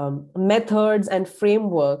methods and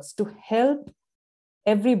frameworks to help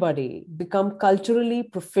everybody become culturally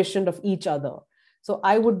proficient of each other. So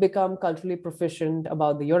I would become culturally proficient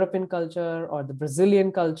about the European culture or the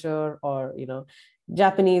Brazilian culture or,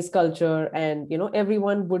 Japanese culture. And,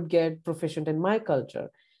 everyone would get proficient in my culture.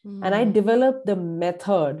 And I Mm. developed the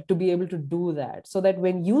method to be able to do that, so that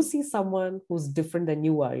when you see someone who's different than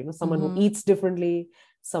you are, someone who Mm-hmm. eats differently,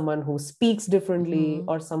 someone who speaks differently, Mm-hmm.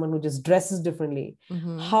 or someone who just dresses differently,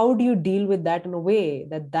 Mm-hmm. how do you deal with that in a way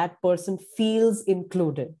that that person feels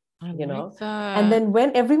included? I you like know and that. then when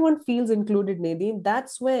everyone feels included, Nadine,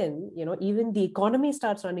 that's when even the economy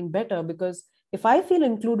starts running better, because if I feel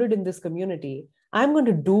included in this community, I'm going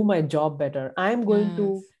to do my job better. I'm going to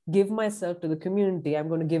Yes. give myself to the community. I'm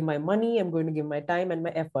going to give my money. I'm going to give my time and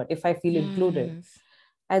my effort if I feel included. Yes.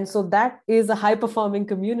 And so that is a high performing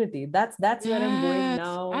community. That's where I'm going Yes. I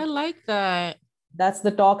now. like that. That's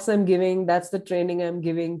the talks I'm giving. That's the training I'm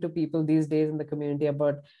giving to people these days in the community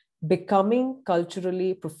about becoming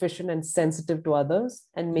culturally proficient and sensitive to others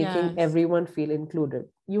and making Yes. everyone feel included.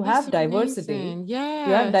 You That's have diversity. amazing.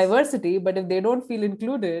 You have Yes. diversity, but if they don't feel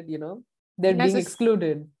included, they're Yes. being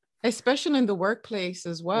excluded. Especially in the workplace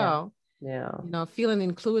as Yeah. well. Yeah. Feeling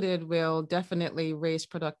included will definitely raise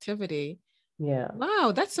productivity. Yeah.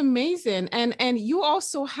 Wow, that's amazing. And you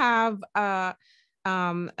also have a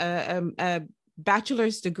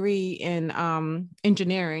bachelor's degree in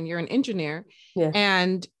engineering. You're an engineer, Yes.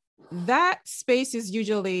 and that space is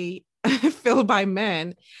usually filled by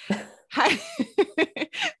men. How,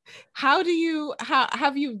 how do you how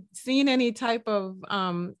have you seen any type of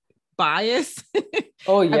bias?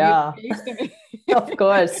 Oh, Have you yeah. faced any? Of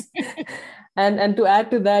course. And to add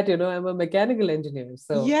to that, I'm a mechanical engineer.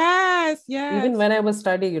 So Yes, even yes. when I was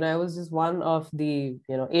studying, I was just one of the,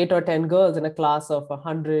 8 or 10 girls in a class of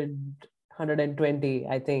 120,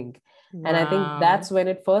 I think. And I think Wow. that's when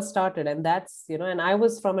it first started. And and I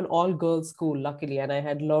was from an all girls school, luckily. And I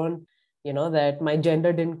had learned, that my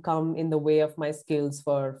gender didn't come in the way of my skills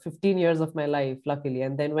for 15 years of my life, luckily.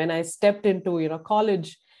 And then when I stepped into,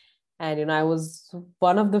 college, and I was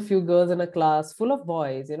one of the few girls in a class full of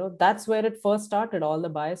boys, that's where it first started. All the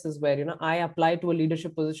biases where I applied to a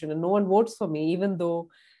leadership position and no one votes for me, even though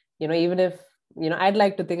even if I'd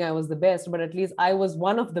like to think I was the best, but at least I was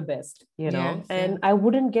one of the best, Yes, and yes. I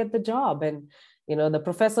wouldn't get the job. And the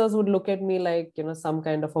professors would look at me like some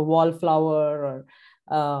kind of a wallflower,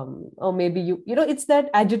 or maybe it's that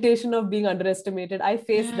agitation of being underestimated. I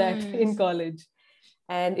faced that in Yes. college,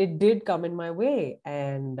 and it did come in my way.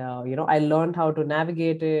 And I learned how to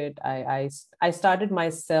navigate it. I started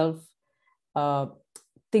myself uh,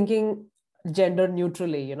 thinking gender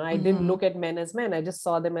neutrally. I didn't Mm-hmm. look at men as men. I just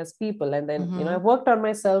saw them as people. And then I Mm-hmm. worked on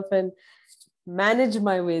myself and managed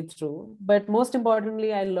my way through. But most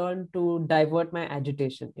importantly, I learned to divert my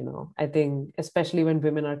agitation. I think especially when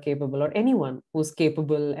women are capable, or anyone who's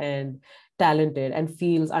capable and talented and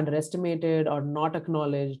feels underestimated or not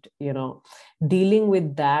acknowledged, dealing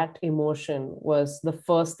with that emotion was the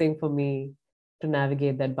first thing for me to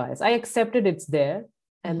navigate that bias. I accepted it's there.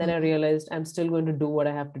 And then I Mm-hmm. realized I'm still going to do what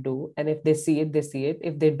I have to do. And if they see it, they see it.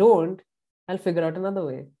 If they don't, I'll figure out another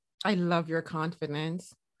way. I love your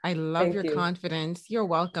confidence. I love Thank your you. confidence. You're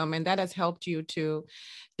welcome. And that has helped you to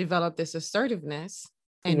develop this assertiveness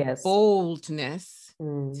and Yes. boldness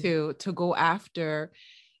Mm. to go after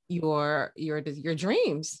your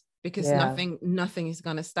dreams, because Yeah. nothing is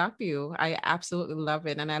going to stop you. I absolutely love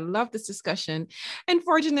it, and I love this discussion.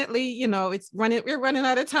 Unfortunately, we're running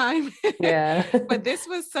out of time. Yeah. But this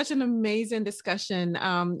was such an amazing discussion.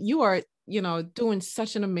 You are doing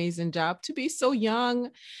such an amazing job to be so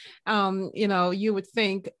young. You would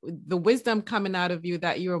think the wisdom coming out of you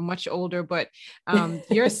that you're much older, but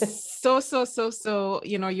you're so,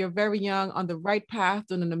 you're very young, on the right path,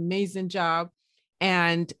 doing an amazing job.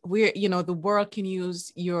 And the world can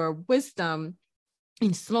use your wisdom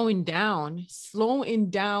in slowing down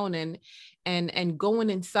and going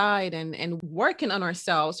inside and working on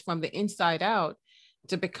ourselves from the inside out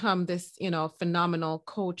to become this phenomenal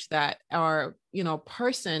coach that our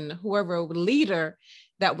person, whoever leader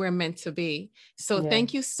that we're meant to be. So Yeah.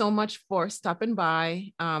 thank you so much for stopping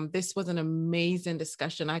by. This was an amazing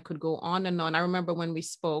discussion. I could go on and on. I remember when we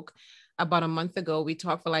spoke about a month ago, we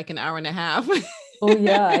talked for like an hour and a half. Oh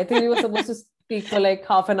yeah, I think we were supposed to speak for like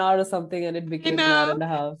half an hour or something, and it became an hour and a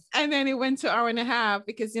half. And then it went to hour and a half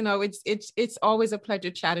because it's always a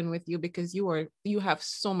pleasure chatting with you because you have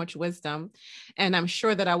so much wisdom, and I'm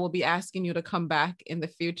sure that I will be asking you to come back in the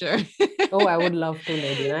future. Oh, I would love to,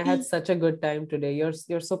 Nadine. I had such a good time today.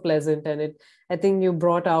 You're so pleasant, and I think you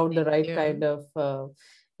brought out the right kind of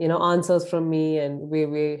answers from me, and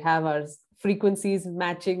we have our frequencies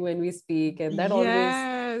matching when we speak, and that always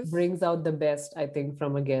brings out the best, I think,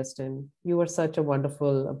 from a guest. And you were such a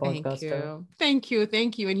wonderful podcaster. Thank you.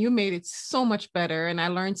 And you made it so much better, and I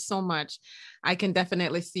learned so much. I can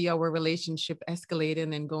definitely see our relationship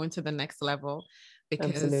escalating and going to the next level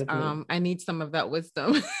because I need some of that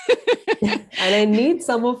wisdom. And I need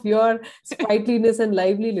some of your sprightliness and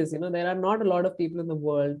liveliness. There are not a lot of people in the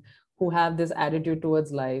world who have this attitude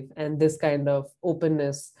towards life and this kind of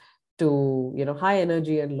openness to, high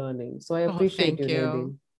energy and learning. So I appreciate you,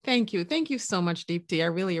 Nadine. Thank you. Thank you so much, Deepti. I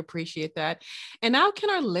really appreciate that. And how can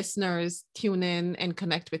our listeners tune in and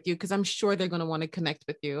connect with you? Because I'm sure they're going to want to connect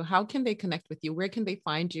with you. How can they connect with you? Where can they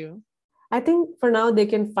find you? I think for now, they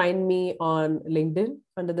can find me on LinkedIn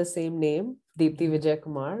under the same name, Deepti Vijay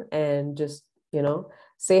Kumar, and just,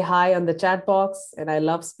 say hi on the chat box. And I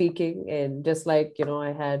love speaking. And just like,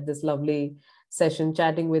 I had this lovely session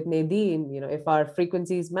chatting with Nadine, if our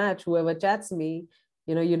frequencies match, whoever chats me,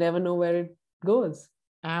 you never know where it goes.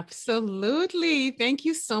 Absolutely. Thank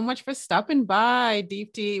you so much for stopping by,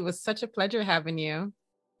 Deepti. It was such a pleasure having you.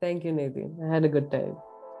 Thank you, Nadine. I had a good time.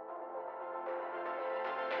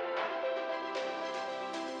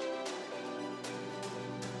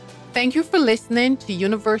 Thank you for listening to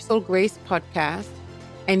Universal Grace Podcast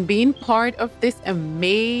and being part of this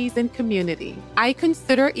amazing community. I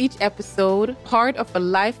consider each episode part of a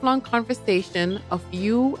lifelong conversation of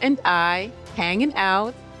you and I hanging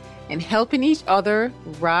out and helping each other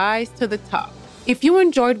rise to the top. If you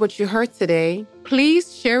enjoyed what you heard today,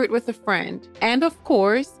 please share it with a friend. And of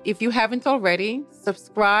course, if you haven't already,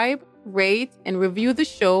 subscribe, rate, and review the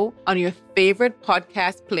show on your favorite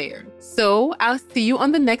podcast player. So I'll see you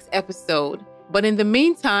on the next episode. But in the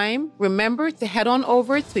meantime, remember to head on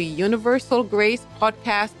over to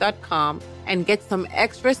universalgracepodcast.com and get some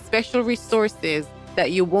extra special resources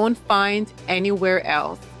that you won't find anywhere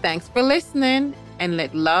else. Thanks for listening, and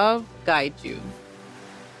let love guide you.